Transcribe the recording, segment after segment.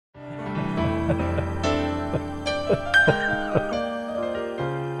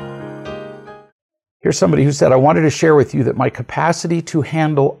Here's somebody who said, I wanted to share with you that my capacity to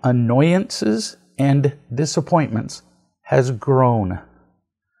handle annoyances and disappointments has grown.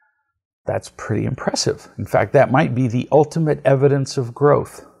 That's pretty impressive. In fact, that might be the ultimate evidence of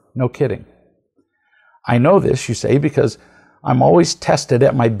growth. No kidding. I know this, you say, because I'm always tested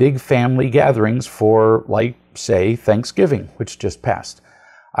at my big family gatherings for, like, say, Thanksgiving, which just passed.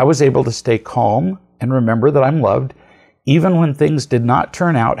 I was able to stay calm and remember that I'm loved, even when things did not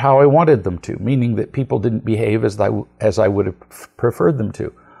turn out how I wanted them to, meaning that people didn't behave as I would have preferred them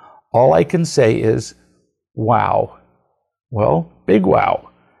to. All I can say is, wow. Well, big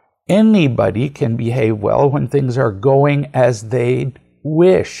wow. Anybody can behave well when things are going as they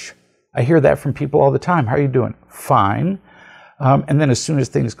wish. I hear that from people all the time. How are you doing? Fine. And then as soon as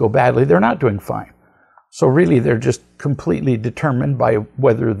things go badly, they're not doing fine. So really, they're just completely determined by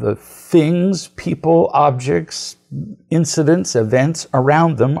whether the things, people, objects, incidents, events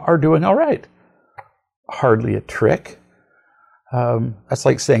around them are doing all right. Hardly a trick. That's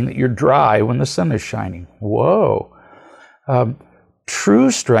like saying that you're dry when the sun is shining. Whoa. True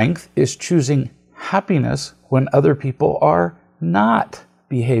strength is choosing happiness when other people are not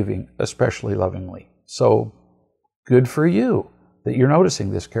behaving especially lovingly. So good for you that you're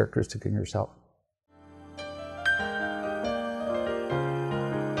noticing this characteristic in yourself.